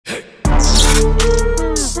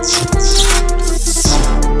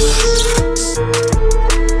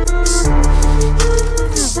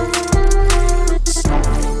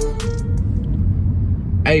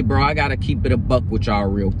Hey, bro, I gotta keep it a buck with y'all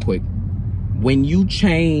real quick. When you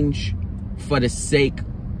change for the sake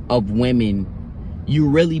of women, you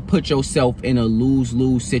really put yourself in a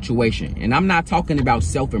lose-lose situation. And I'm not talking about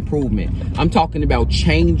self-improvement. I'm talking about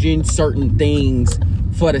changing certain things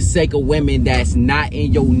for the sake of women that's not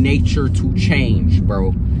in your nature to change, bro.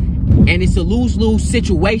 And it's a lose-lose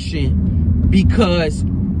situation because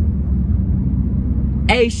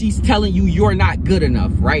A, she's telling you you're not good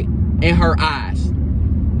enough, right? In her eyes.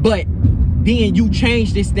 But then you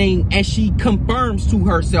change this thing and she confirms to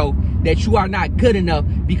herself that you are not good enough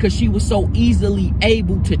because she was so easily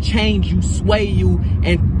able to change you, sway you,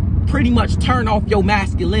 and pretty much turn off your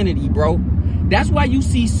masculinity, bro. That's why you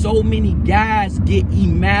see so many guys get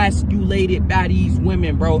emasculated by these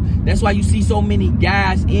women, bro. That's why you see so many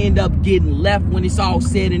guys end up getting left when it's all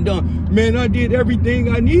said and done. Man, I did everything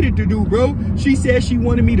I needed to do, bro. She said she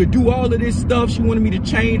wanted me to do all of this stuff. She wanted me to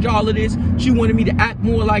change all of this. She wanted me to act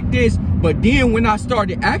more like this. But then when I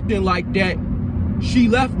started acting like that, she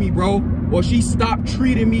left me, bro. Or she stopped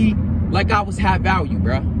treating me like I was high value,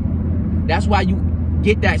 bro. That's why you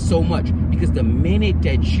get that so much. Because the minute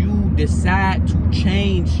that you decide to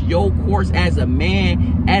change your course as a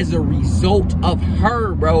man as a result of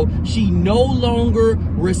her, bro, she no longer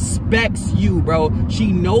respects you, bro. She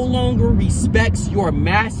no longer respects your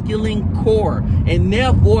masculine core, and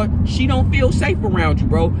therefore she don't feel safe around you,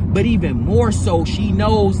 bro. But even more so, she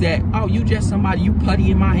knows that, oh, you just somebody, you putty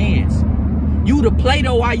in my hands. You the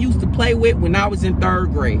Play-Doh I used to play with when I was in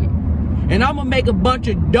 3rd grade. And I'm gonna make a bunch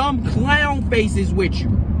of dumb clown faces with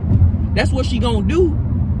you. That's what she gonna do.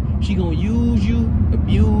 She gonna use you,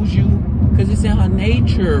 abuse you, because it's in her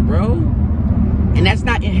nature, bro. And that's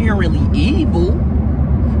not inherently evil.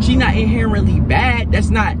 She not inherently bad.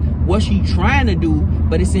 That's not what she trying to do,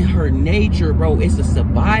 but it's in her nature, bro. It's a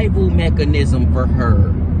survival mechanism for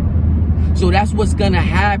her. So that's what's gonna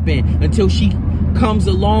happen until she comes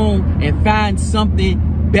along and finds something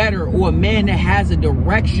better, or a man that has a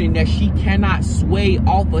direction that she cannot sway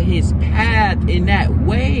off of his path in that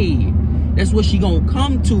way. That's what she gonna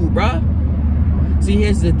come to, bruh. See,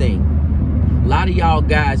 here's the thing. A lot of y'all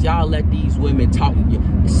guys, y'all let these women talk.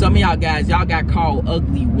 Some of y'all guys, y'all got called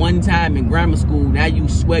ugly one time in grammar school. Now you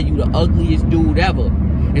swear you the ugliest dude ever.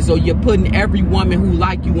 And so you're putting every woman who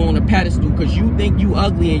like you on a pedestal because you think you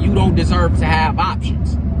ugly and you don't deserve to have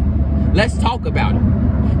options. Let's talk about it.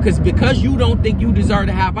 Because you don't think you deserve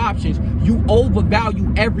to have options, you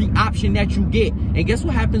overvalue every option that you get. And guess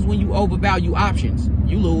what happens when you overvalue options?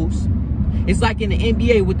 You lose. It's like in the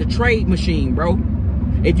NBA with the trade machine, bro.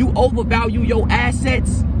 If you overvalue your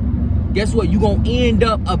assets, guess what? You're going to end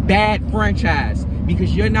up a bad franchise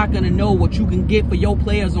because you're not going to know what you can get for your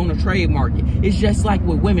players on the trade market. It's just like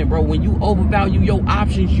with women, bro. When you overvalue your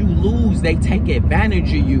options, you lose. They take advantage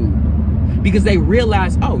of you because they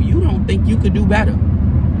realize, oh, you don't think you could do better.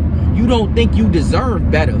 You don't think you deserve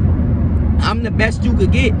better. I'm the best you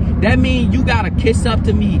could get. That means you got to kiss up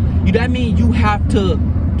to me. That means you have to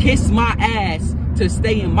kiss my ass to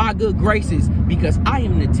stay in my good graces because I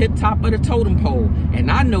am the tip top of the totem pole. And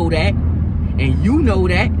I know that. And you know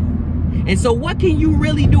that. And so what can you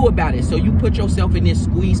really do about it? So you put yourself in this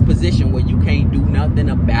squeeze position where you can't do nothing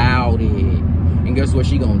about it. And guess what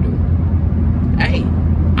she gonna do? Hey,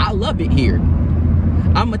 I love it here.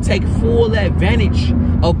 I'm going to take full advantage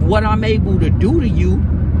of what I'm able to do to you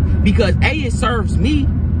because A, it serves me,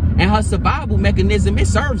 and her survival mechanism, it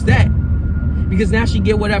serves that. Because now she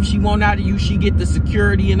get whatever she want out of you. She get the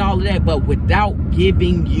security and all of that, but without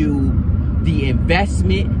giving you the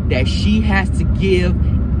investment that she has to give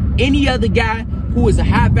any other guy who is a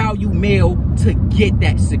high value male to get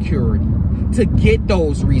that security, to get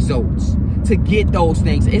those results, to get those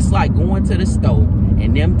things. It's like going to the store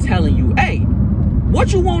and them telling you, hey,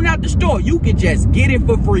 what you want out the store, you can just get it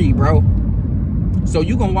for free, bro. So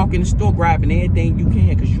you gonna walk in the store grabbing everything you can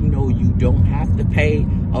because you know you don't have to pay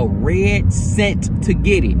a red cent to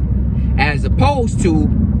get it. As opposed to,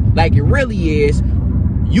 like it really is,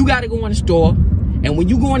 you gotta go in the store, and when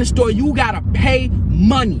you go in the store, you gotta pay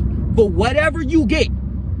money for whatever you get.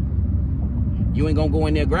 You ain't gonna go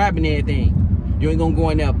in there grabbing everything. You ain't gonna go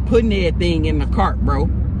in there putting everything in the cart, bro.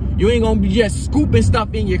 You ain't gonna be just scooping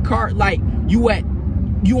stuff in your cart like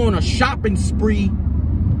you on a shopping spree.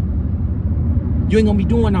 You ain't gonna be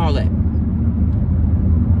doing all that.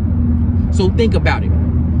 So think about it.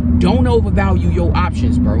 Don't overvalue your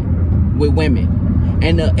options, bro, with women.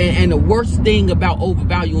 And the worst thing about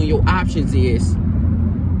overvaluing your options is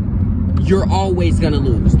you're always gonna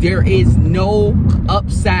lose. There is no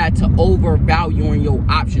upside to overvaluing your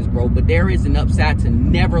options, bro, but there is an upside to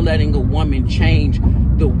never letting a woman change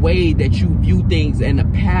the way that you view things and the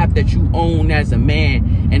path that you own as a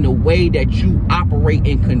man and the way that you operate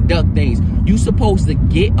and conduct things. You supposed to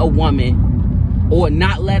get a woman or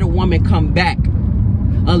not let a woman come back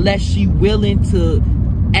unless she willing to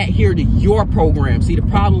adhere to your program. See, the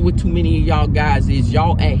problem with too many of y'all guys is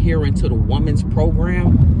y'all adhering to the woman's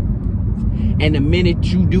program, and the minute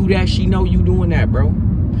you do that, she know you doing that, bro.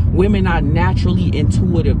 Women are naturally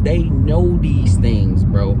intuitive. They know these things,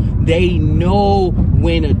 bro. They know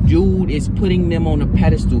when a dude is putting them on a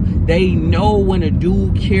pedestal. They know when a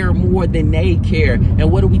dude care more than they care.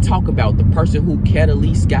 And what do we talk about? The person who care the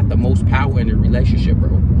least got the most power in the relationship,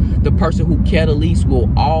 bro. The person who care the least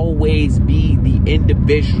will always be the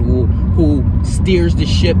individual who steers the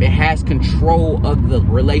ship and has control of the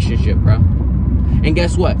relationship, bro. And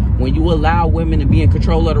guess what? When you allow women to be in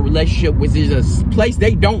control of the relationship, which is a place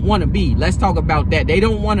they don't want to be. Let's talk about that. They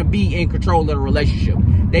don't want to be in control of the relationship.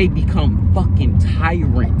 They become fucking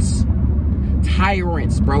tyrants.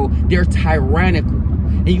 Tyrants, bro. They're tyrannical.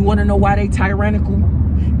 And you want to know why they tyrannical?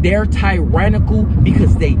 They're tyrannical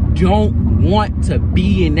because they don't want to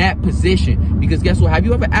be in that position. Because guess what? Have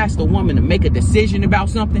you ever asked a woman to make a decision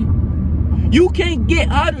about something? You can't get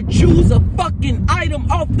her to choose a fucking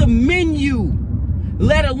item off the menu,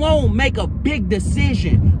 let alone make a big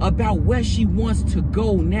decision about where she wants to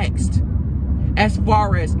go next. As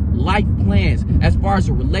far as life plans, as far as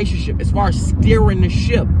a relationship, as far as steering the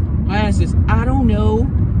ship. Her answer is, I don't know,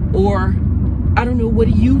 or I don't know, what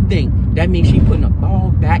do you think? That means she putting the ball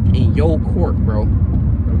back in your court, bro.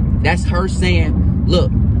 That's her saying,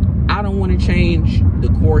 look, I don't want to change the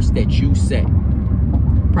course that you set.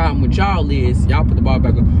 Problem with y'all is, y'all put the ball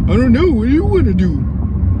back on, I don't know, what do you want to do?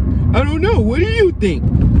 I don't know, what do you think?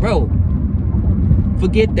 Bro,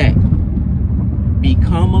 forget that.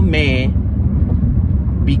 Become a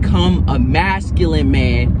man, become a masculine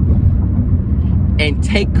man, and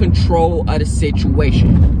take control of the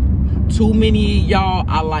situation. Too many of y'all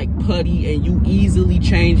are like putty and you easily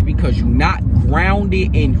change because you're not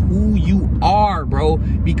grounded in who you are, bro.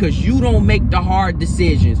 Because you don't make the hard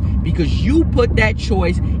decisions. Because you put that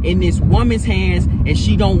choice in this woman's hands and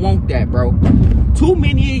she don't want that, bro. Too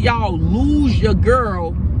many of y'all lose your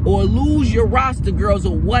girl or lose your roster girls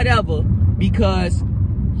or whatever because,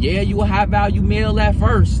 yeah, you a high value male at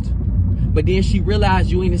first. But then she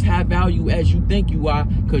realized you ain't as high value as you think you are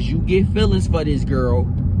because you get feelings for this girl.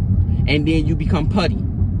 And then you become putty.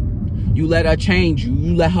 You let her change you.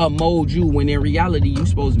 You let her mold you when in reality, you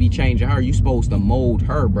supposed to be changing her. You supposed to mold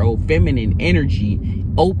her, bro. Feminine energy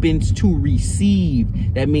opens to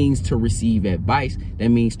receive. That means to receive advice. That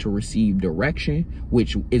means to receive direction,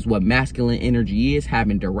 which is what masculine energy is,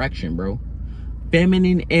 having direction, bro.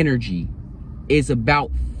 Feminine energy is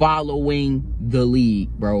about following the lead,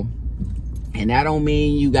 bro. And that don't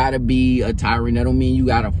mean you gotta be a tyrant. That don't mean you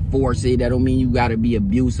gotta force it. That don't mean you gotta be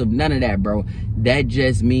abusive. None of that, bro. That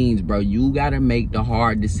just means, bro, you gotta make the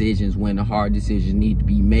hard decisions when the hard decisions need to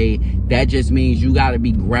be made. That just means you gotta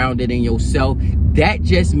be grounded in yourself. That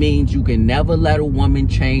just means you can never let a woman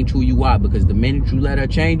change who you are, because the minute you let her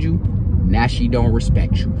change you, now she don't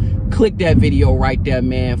respect you. Click that video right there,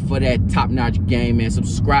 man, for that top-notch game, man.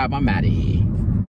 Subscribe. I'm out of here.